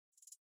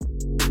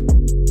What's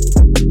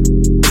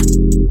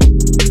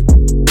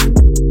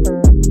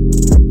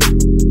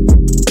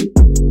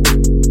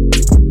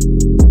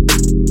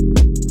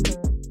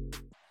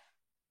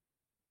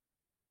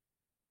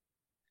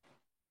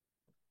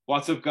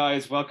up,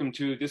 guys? Welcome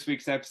to this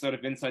week's episode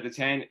of Inside the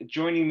 10.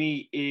 Joining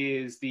me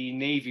is the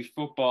Navy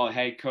football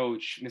head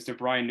coach, Mr.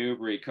 Brian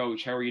Newberry.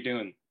 Coach, how are you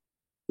doing?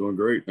 Doing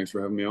great. Thanks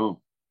for having me on.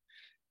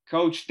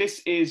 Coach,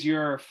 this is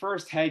your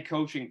first head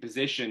coaching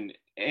position.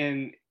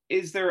 And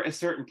is there a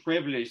certain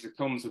privilege that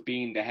comes with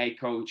being the head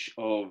coach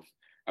of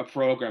a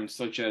program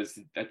such as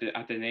at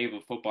the Naval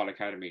Football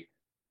Academy?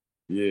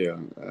 Yeah,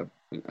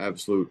 an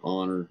absolute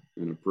honor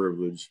and a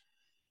privilege.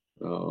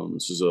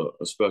 This is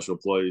a special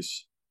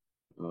place,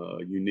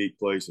 a unique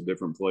place, a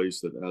different place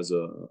that has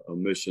a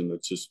mission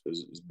that's just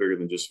is bigger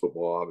than just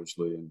football,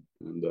 obviously.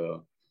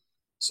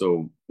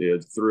 So yeah,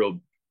 thrilled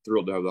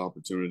to have the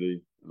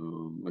opportunity.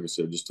 Like I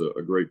said, just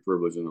a great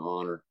privilege and an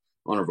honor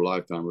of a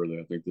lifetime. Really,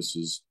 I think this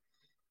is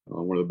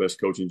one of the best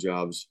coaching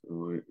jobs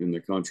in the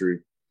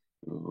country.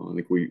 I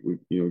think we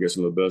get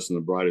some of the best and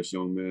the brightest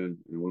young men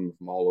and women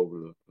from all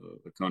over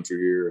the country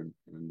here, and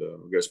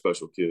we've got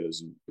special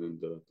kids,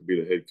 and to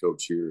be the head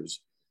coach here is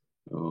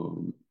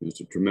it's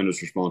a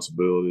tremendous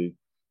responsibility,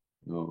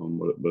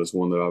 but it's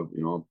one that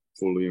I've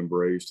fully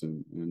embraced,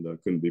 and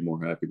couldn't be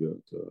more happy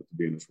to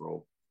be in this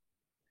role.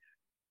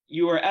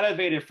 You were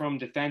elevated from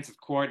defensive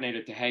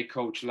coordinator to head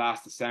coach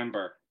last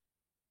December.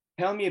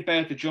 Tell me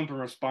about the jump in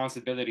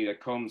responsibility that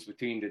comes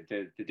between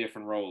the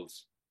different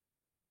roles.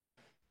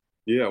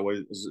 Yeah, well,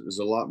 there's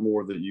a lot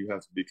more that you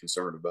have to be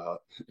concerned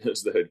about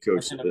as the head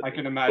coach. I can Opposed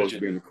to imagine.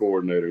 being the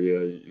coordinator.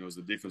 Yeah, as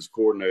the defense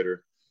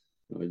coordinator,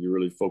 you're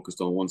really focused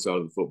on one side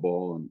of the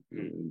football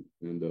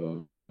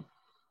and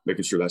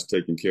making sure that's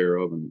taken care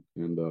of.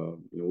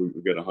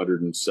 We've got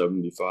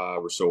 175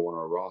 or so on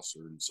our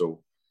roster, and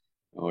so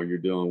you're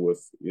dealing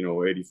with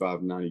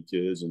 85, 90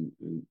 kids, and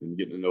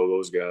getting to know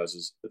those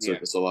guys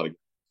it's a lot of.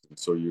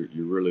 So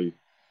you're really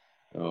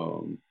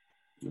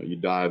you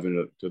dive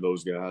into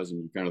those guys, and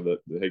you're kind of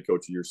the head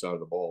coach of your side of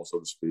the ball, so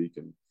to speak.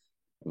 And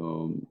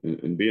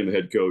being the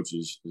head coach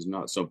is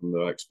not something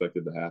that I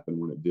expected to happen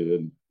when it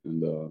did.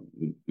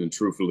 And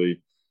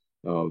truthfully,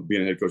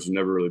 being a head coach has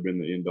never really been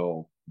the end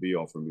all be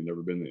all for me.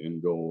 Never been the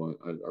end goal.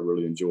 I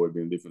really enjoy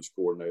being defense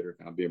coordinator,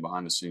 kind of being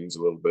behind the scenes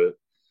a little bit.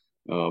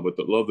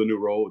 But love the new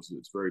role.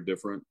 It's very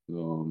different.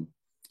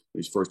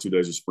 These first 2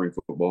 days of spring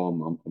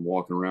football, I'm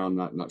walking around,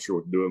 not sure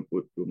what to do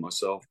with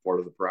myself. Part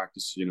of the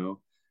practice,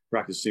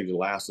 practice seems to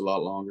last a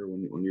lot longer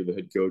when you're the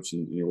head coach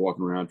and you're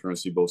walking around trying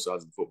to see both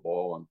sides of the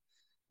football and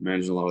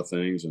managing a lot of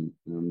things. And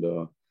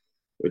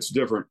it's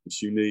different.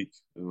 It's unique.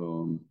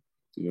 You're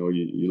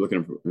looking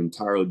at an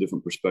entirely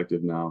different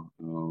perspective now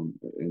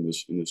in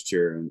this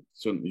chair, and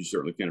something you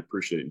certainly can't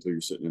appreciate until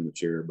you're sitting in the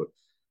chair. But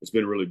it's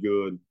been really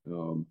good.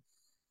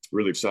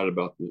 Really excited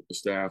about the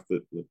staff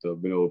that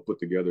I've been able to put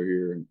together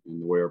here, and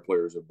the way our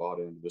players have bought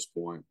into this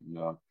point.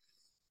 And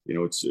it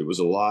was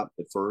a lot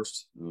at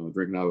first,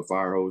 drinking out of a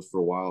fire hose for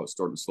a while. It's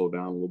starting to slow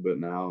down a little bit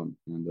now,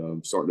 and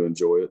I'm starting to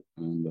enjoy it.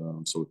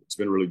 And so it's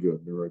been really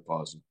good, been very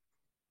positive.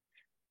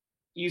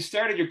 You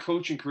started your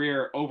coaching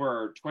career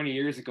over 20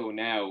 years ago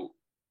now.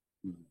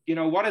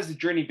 Mm-hmm. What has the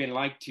journey been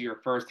like to your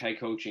first head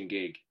coaching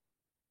gig?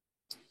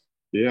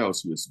 Yeah,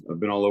 I've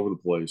been all over the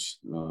place.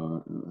 I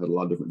had a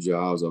lot of different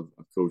jobs. I've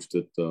coached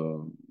at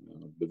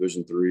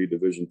Division III,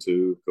 Division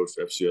II, coached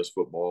FCS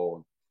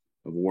football.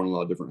 I've worn a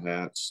lot of different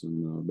hats,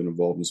 and been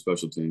involved in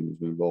special teams,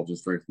 been involved in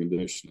strength and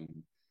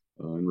conditioning,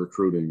 and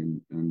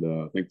recruiting, and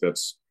I think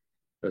that's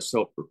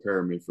helped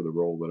prepare me for the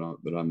role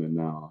that I'm in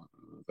now.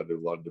 I do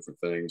a lot of different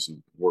things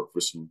and worked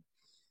for some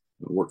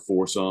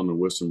and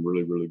with some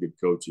really, really good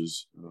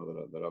coaches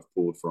that I've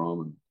pulled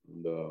from,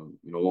 and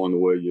along the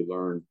way you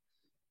learn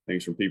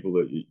things from people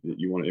that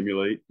you want to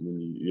emulate, and then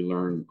you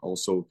learn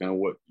also kind of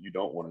what you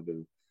don't want to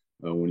do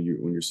when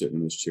you're sitting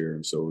in this chair.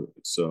 And so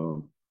it's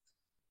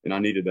and I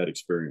needed that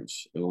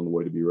experience along the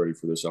way to be ready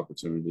for this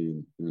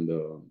opportunity,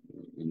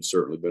 and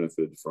certainly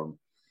benefited from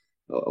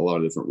a lot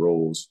of different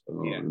roles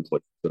and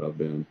places that I've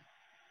been.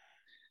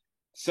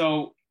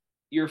 So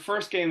your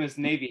first game as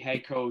Navy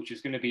head coach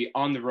is going to be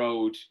on the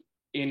road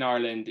in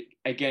Ireland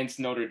against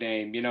Notre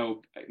Dame.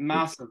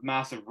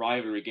 Massive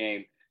rivalry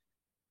game.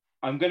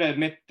 I'm going to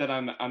admit that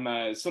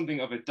I'm something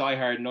of a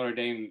diehard Notre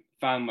Dame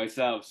fan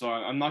myself, so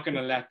I'm not going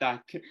to let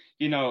that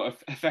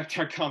affect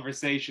our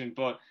conversation.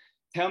 But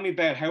tell me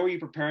about, how are you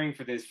preparing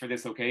for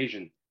this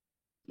occasion?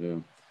 Yeah,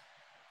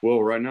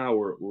 well, right now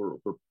we're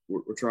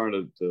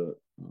trying to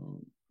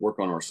work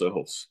on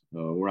ourselves.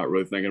 We're not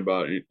really thinking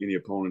about any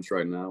opponents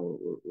right now.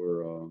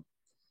 We're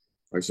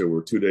like I said,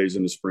 we're 2 days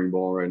into spring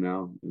ball right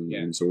now,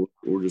 and so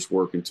we're just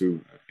working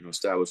to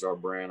establish our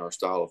brand, our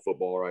style of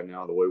football right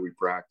now, the way we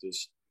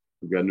practice.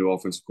 We've got a new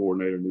offensive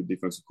coordinator, new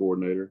defensive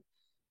coordinator,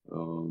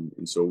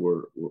 and so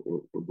we're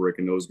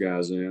breaking those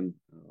guys in.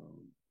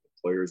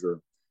 Players are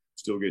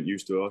still getting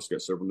used to us.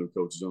 Got several new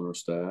coaches on our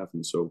staff,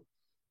 and so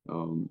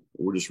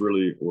we're just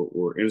really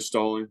we're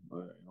installing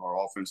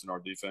our offense and our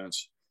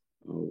defense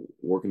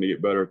working to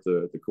get better at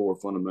the core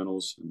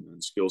fundamentals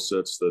and skill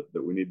sets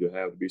that we need to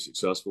have to be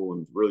successful,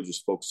 and really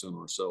just focusing on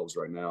ourselves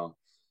right now.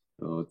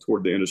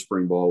 Toward the end of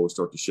spring ball, we'll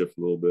start to shift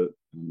a little bit,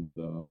 and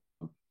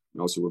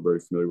also we're very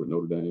familiar with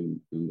Notre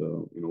Dame and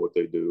what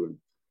they do, and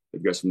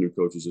they've got some new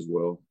coaches as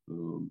well.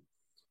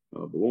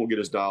 But we won't get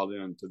us dialed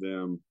in to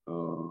them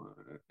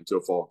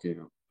until fall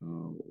camp.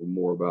 We're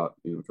more about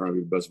trying to be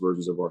the best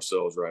versions of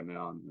ourselves right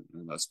now,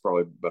 and that's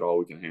probably about all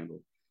we can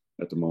handle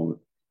at the moment.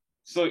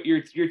 So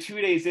you're 2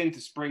 days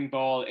into spring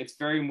ball. It's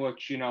very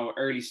much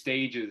early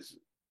stages.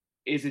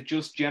 Is it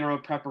just general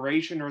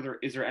preparation, or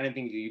is there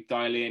anything that you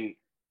dial in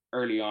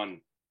early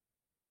on?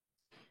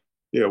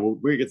 Yeah, well,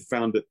 we get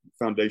the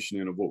foundation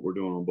in of what we're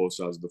doing on both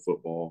sides of the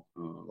football.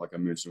 Like I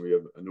mentioned, we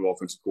have a new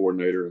offensive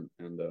coordinator,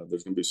 and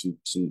there's going to be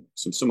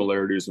some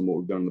similarities in what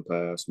we've done in the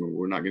past. I mean,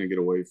 we're not going to get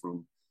away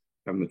from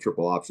having the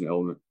triple option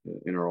element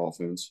in our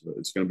offense.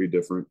 It's going to be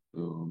different.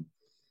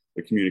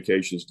 The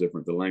communication is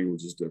different. The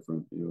language is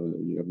different.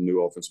 You have a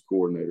new offensive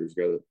coordinator who's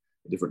got a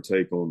different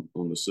take on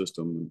the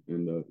system,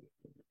 and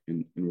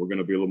we're going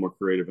to be a little more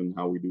creative in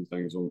how we do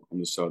things on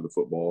this side of the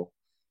football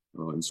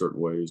in certain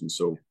ways. And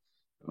so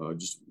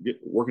just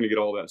working to get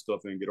all that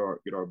stuff in, get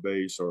our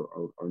base,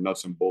 our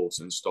nuts and bolts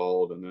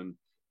installed, and then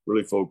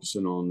really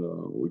focusing on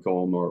what we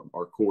call them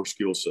our core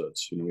skill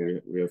sets.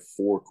 We have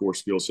 4 core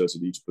skill sets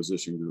at each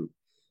position group.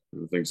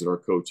 The things that our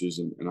coaches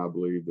and I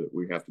believe that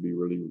we have to be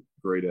really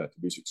great at to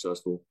be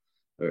successful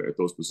at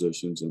those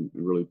positions, and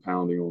really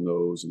pounding on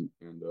those, and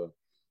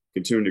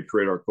continuing to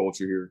create our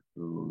culture here,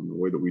 the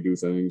way that we do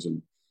things,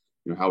 and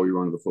how we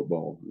run the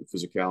football, the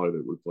physicality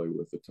that we play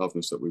with, the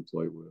toughness that we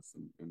play with,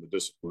 and the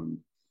discipline,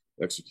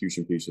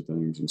 execution piece of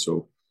things. And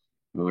so,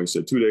 like I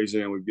said, 2 days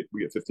in, we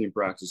get 15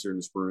 practices here in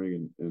the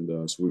spring,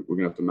 and so we're going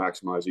to have to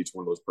maximize each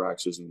one of those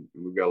practices, and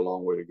we've got a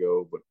long way to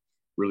go, but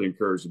really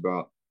encouraged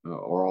about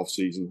our off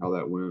season, how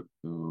that went.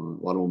 A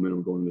lot of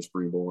momentum going into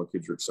spring ball. Our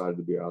kids are excited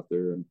to be out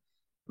there, and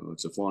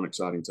it's a fun,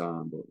 exciting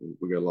time, but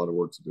we got a lot of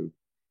work to do.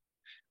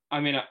 I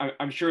mean,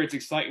 I'm sure it's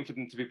exciting for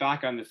them to be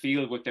back on the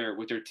field with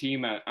their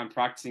team and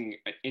practicing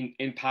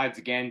in pads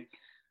again.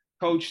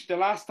 Coach, the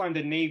last time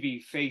the Navy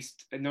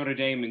faced Notre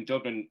Dame in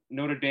Dublin,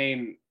 Notre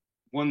Dame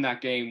won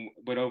that game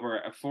with over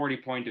a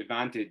 40-point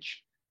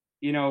advantage.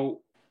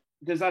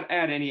 Does that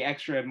add any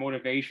extra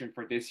motivation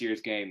for this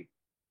year's game?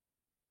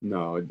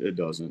 No, it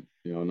doesn't.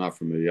 Not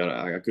for me.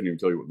 I couldn't even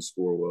tell you what the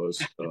score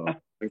was. I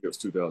think it was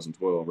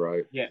 2012,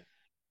 right? Yeah.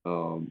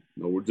 No,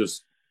 we're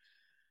just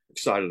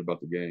excited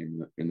about the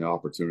game and the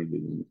opportunity,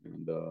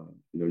 and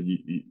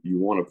you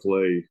want to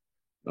play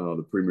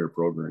the premier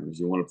programs.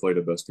 You want to play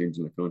the best teams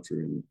in the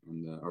country,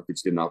 and our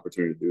kids get an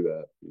opportunity to do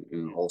that in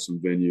an awesome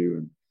venue,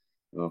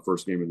 and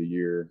first game of the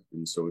year,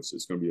 and so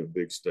it's going to be a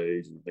big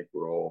stage, and I think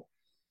we're all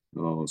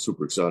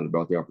super excited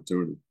about the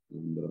opportunity,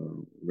 and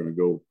we're going to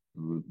go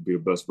be the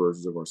best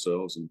versions of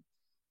ourselves,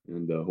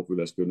 and hopefully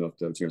that's good enough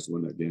to have a chance to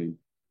win that game.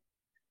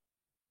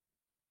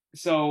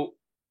 So,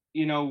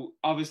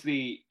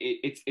 obviously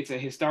it's a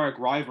historic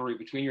rivalry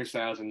between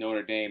yourselves and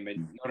Notre Dame,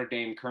 and Notre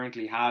Dame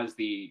currently has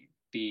a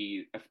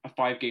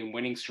 5-game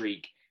winning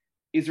streak.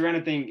 Is there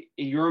anything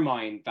in your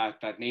mind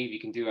that Navy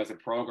can do as a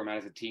program and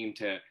as a team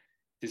to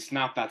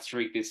snap that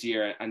streak this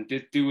year and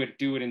do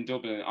it in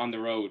Dublin on the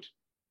road?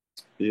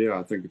 Yeah,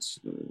 I think it's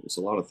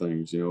a lot of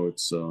things.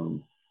 It's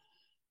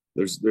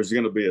there's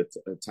going to be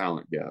a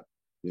talent gap.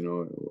 We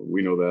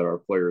know that, our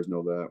players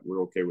know that.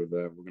 We're okay with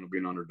that. We're going to be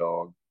an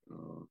underdog.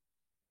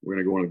 We're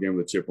going to go in a game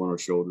with a chip on our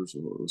shoulders,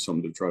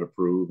 something to try to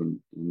prove. And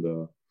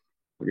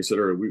like I said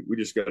earlier, we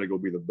just got to go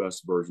be the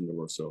best version of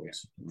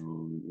ourselves. Yeah.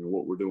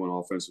 What we're doing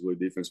offensively,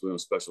 defensively, on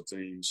special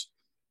teams,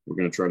 we're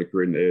going to try to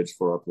create an edge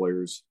for our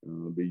players,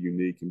 be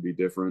unique and be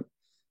different.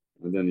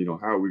 And then,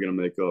 how are we going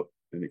to make up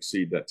and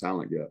exceed that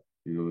talent gap?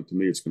 To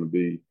me, it's going to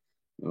be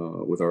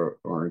with our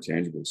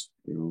intangibles.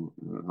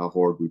 How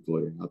hard we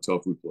play, how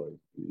tough we play,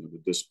 the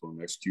discipline,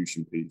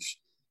 execution piece.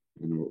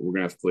 And we're going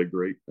to have to play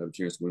great, have a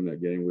chance to win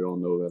that game. We all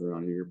know that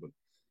around here, but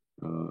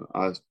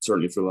I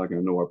certainly feel like, I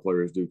know our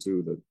players do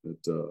too,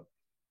 that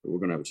we're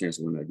going to have a chance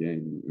to win that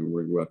game, and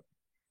we're going to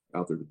go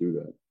out there to do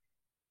that.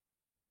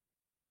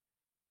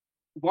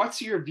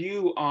 What's your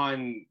view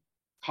on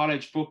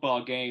college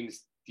football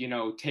games,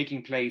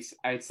 taking place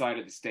outside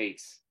of the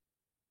States?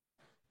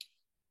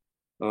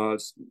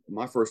 It's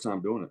my first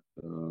time doing it.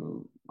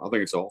 I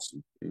think it's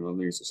awesome. I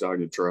think it's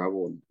exciting to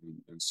travel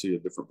and see a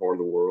different part of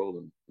the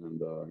world.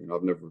 And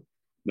I've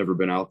never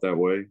been out that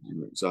way.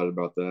 I'm excited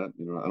about that.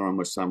 I don't know how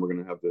much time we're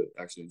going to have to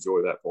actually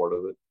enjoy that part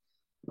of it.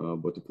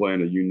 But to play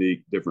in a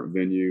unique, different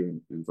venue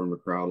and in front of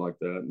a crowd like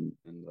that, and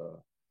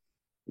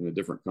in a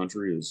different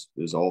country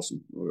is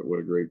awesome. What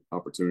a great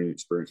opportunity and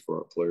experience for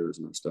our players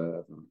and our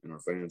staff and our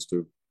fans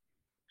too.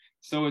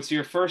 So it's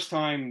your first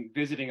time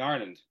visiting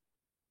Ireland?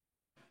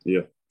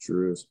 Yeah,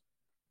 sure is.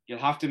 I'll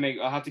have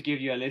to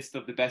give you a list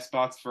of the best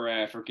spots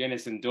for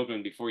Guinness in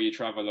Dublin before you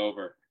travel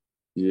over.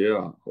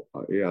 Yeah,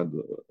 yeah,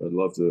 I'd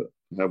love to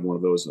have one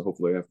of those.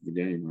 Hopefully after the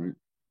game, right?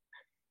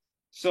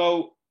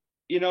 So,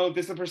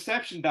 there's a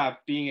perception that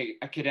being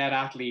a cadet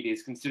athlete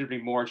is considerably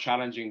more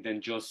challenging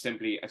than just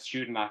simply a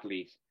student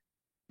athlete.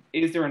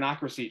 Is there an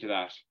accuracy to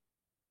that?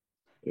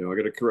 I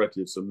got to correct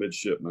you. It's a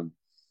midshipman,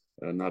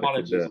 not a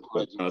Apologies, cadet. But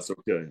apologies. no, that's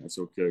okay. That's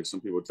okay.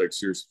 Some people take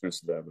serious offense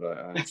to that, but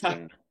I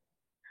understand.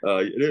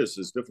 It is.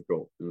 It's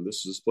difficult.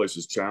 This place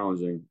is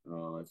challenging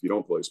if you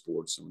don't play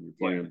sports. And when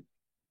you're Yeah.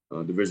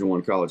 playing Division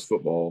One college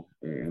football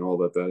and all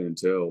that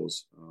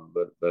entails,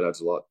 that adds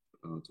a lot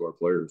to our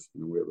players.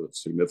 We have a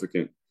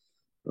significant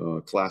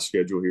class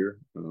schedule here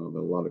that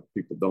a lot of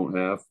people don't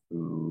have.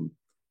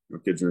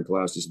 Kids are in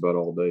class just about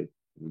all day,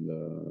 and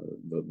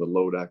the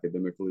load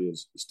academically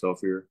is tough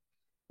here.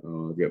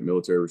 We've got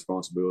military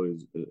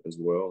responsibilities as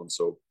well,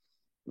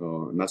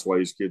 and that's why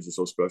these kids are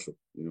so special.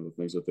 The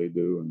things that they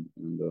do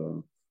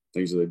and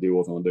things that they deal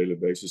with on a daily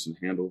basis and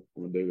handle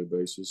on a daily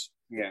basis.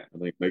 Yeah. I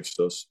think makes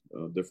us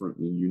different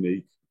and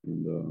unique.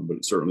 But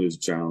it certainly is a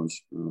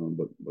challenge.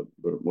 But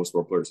most of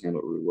our players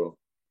handle it really well.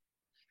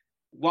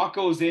 What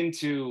goes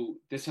into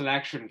the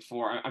selection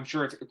for? I'm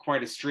sure it's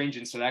quite a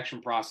stringent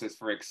selection process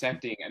for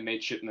accepting a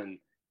midshipman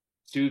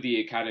to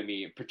the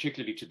academy,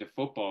 particularly to the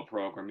football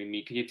program. I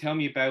mean, can you tell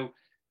me about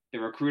the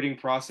recruiting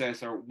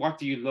process, or what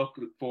do you look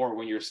for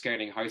when you're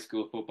scouting high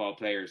school football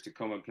players to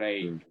come and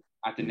play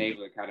at the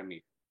Naval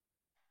Academy?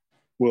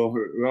 Well,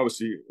 we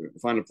obviously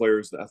finding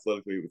players that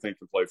athletically we think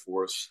can play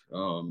for us,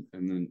 and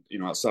then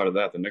outside of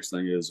that, the next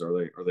thing is are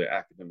they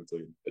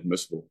academically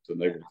admissible to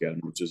the Naval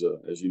Academy, which is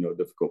as you know, a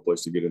difficult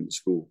place to get into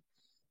school.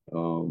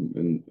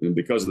 And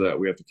because of that,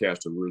 we have to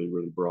cast a really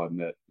really broad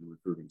net in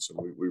recruiting. So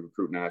we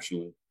recruit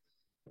nationally,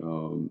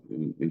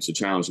 and it's a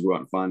challenge to go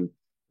out and find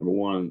number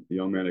one, a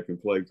young man that can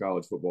play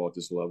college football at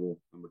this level.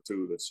 Number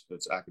two,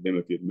 that's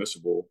academically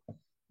admissible.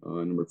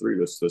 Number three,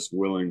 that's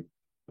willing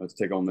to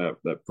take on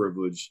that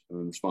privilege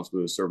and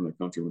responsibility of serving the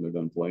country when they're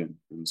done playing.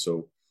 And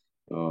so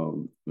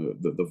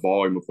the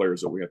volume of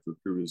players that we have to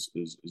recruit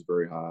is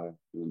very high,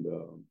 and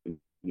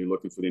you're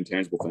looking for the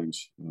intangible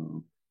things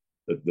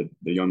that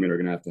the young men are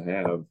going to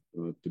have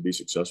to be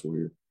successful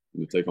here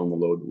and to take on the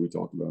load that we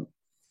talked about.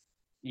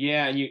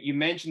 Yeah, and you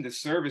mentioned the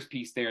service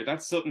piece there.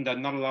 That's something that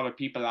not a lot of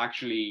people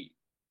actually,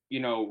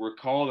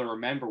 recall or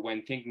remember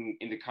when thinking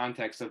in the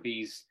context of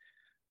these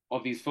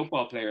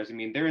football players. I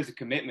mean, there is a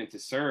commitment to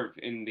serve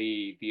in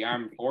the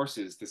armed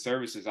forces, the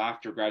services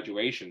after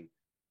graduation.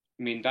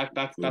 I mean,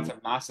 that's So,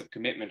 a massive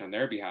commitment on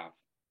their behalf.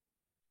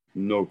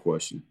 no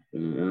question,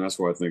 and that's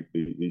why I think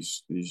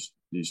these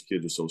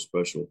kids are so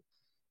special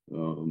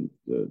to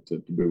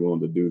be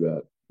willing to do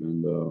that.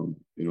 And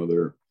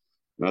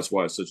that's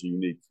why it's such a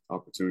unique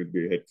opportunity to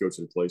be a head coach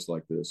at a place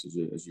like this.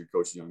 As you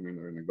coach young men,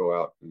 they're going to go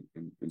out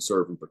and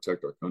serve and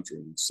protect our country.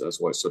 And that's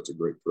why it's such a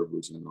great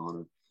privilege and an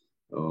honor,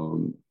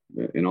 um,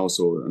 and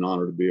also an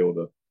honor to be able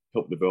to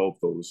help develop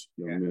those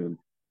young Yeah. men,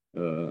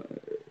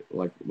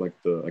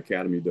 like the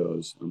academy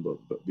does,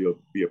 but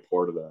be a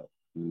part of that.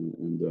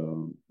 And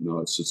no,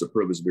 it's a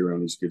privilege to be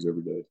around these kids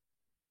every day.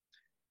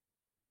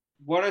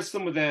 What are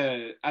some of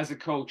as a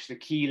coach, the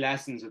key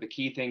lessons or the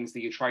key things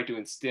that you try to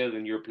instill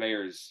in your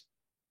players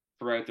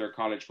throughout their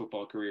college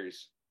football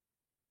careers?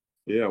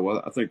 Yeah,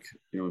 well, I think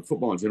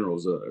football in general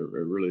is a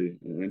really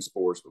in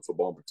sports, but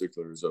football in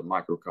particular is a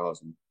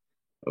microcosm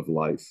of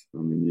life. I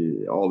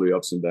mean, all the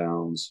ups and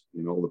downs,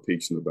 all the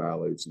peaks and the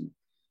valleys, and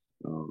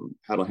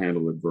how to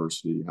handle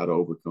adversity, how to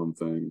overcome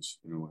things,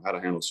 how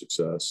to handle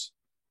success,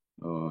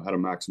 how to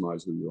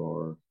maximize who you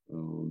are.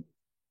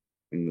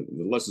 And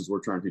the lessons we're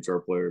trying to teach our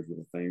players are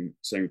the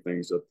same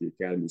things that the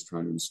academy is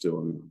trying to instill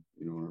in them.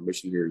 Our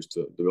mission here is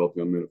to develop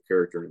young men of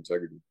character and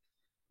integrity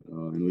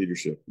and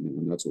leadership,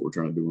 and that's what we're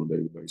trying to do on a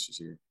daily basis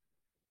here.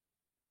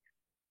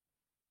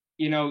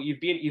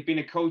 You've been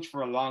a coach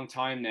for a long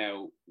time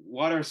now.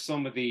 What are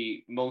some of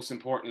the most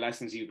important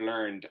lessons you've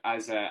learned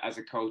as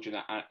a coach and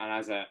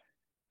as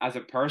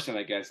a person,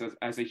 I guess,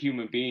 as a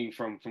human being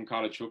from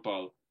college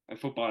football and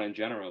football in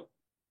general?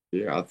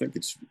 Yeah, I think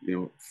it's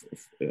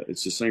the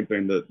same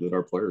thing that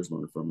our players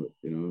learn from it.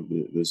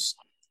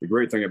 The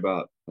great thing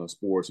about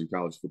sports and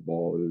college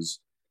football is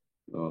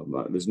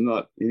there's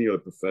not any other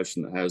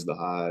profession that has the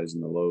highs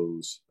and the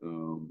lows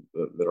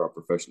that our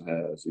profession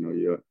has.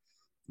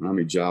 How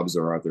many jobs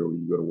are out there where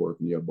you go to work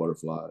and you have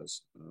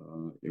butterflies?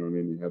 You know what I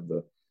mean? You have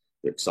the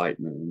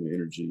excitement and the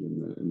energy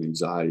and the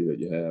anxiety that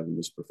you have in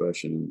this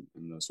profession,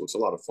 and so it's a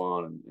lot of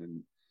fun,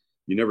 and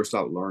you never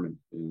stop learning.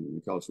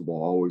 And college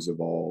football always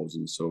evolves,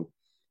 and so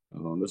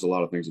there's a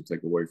lot of things to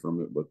take away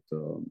from it. But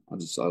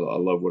I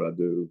love what I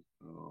do.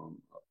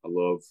 I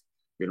love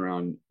being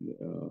around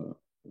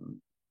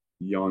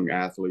young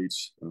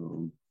athletes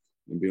and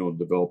being able to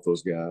develop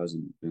those guys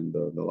and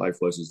the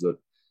life lessons that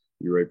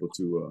you're able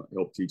to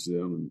help teach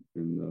them.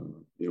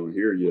 And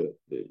here you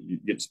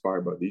get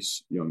inspired by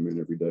these young men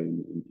every day,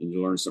 and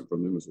you learn something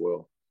from them as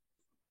well.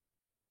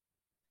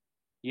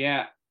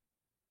 Yeah,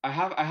 I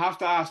have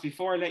to ask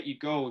before I let you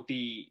go.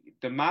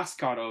 The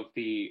mascot of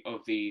the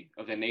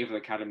Naval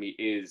Academy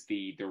is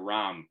the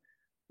ram.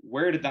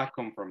 Where did that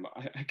come from?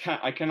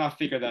 I cannot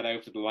figure that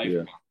out for the life of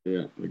Yeah, me.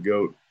 yeah, the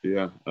goat.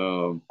 Yeah,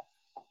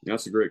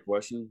 That's a great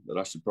question that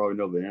I should probably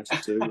know the answer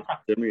to,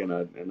 Jimmy, and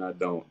I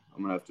don't.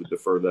 I'm gonna have to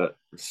defer that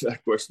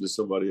question to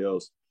somebody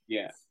else.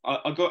 Yeah,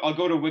 I'll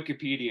go to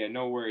Wikipedia.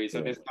 No worries. I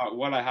Yeah. just thought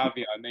while I have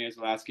you, I may as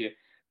well ask you.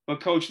 But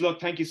Coach,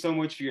 look, thank you so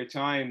much for your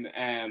time.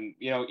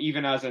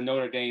 Even as a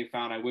Notre Dame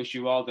fan, I wish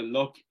you all the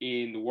luck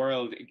in the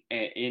world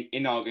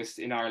in August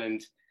in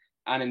Ireland,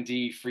 and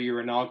indeed for your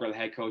inaugural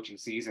head coaching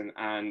season.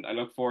 And I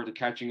look forward to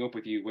catching up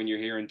with you when you're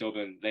here in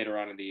Dublin later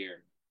on in the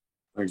year.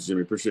 Thanks,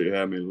 Jimmy. Appreciate you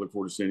having me. Look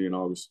forward to seeing you in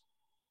August.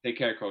 Take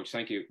care, Coach.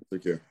 Thank you.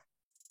 Take care.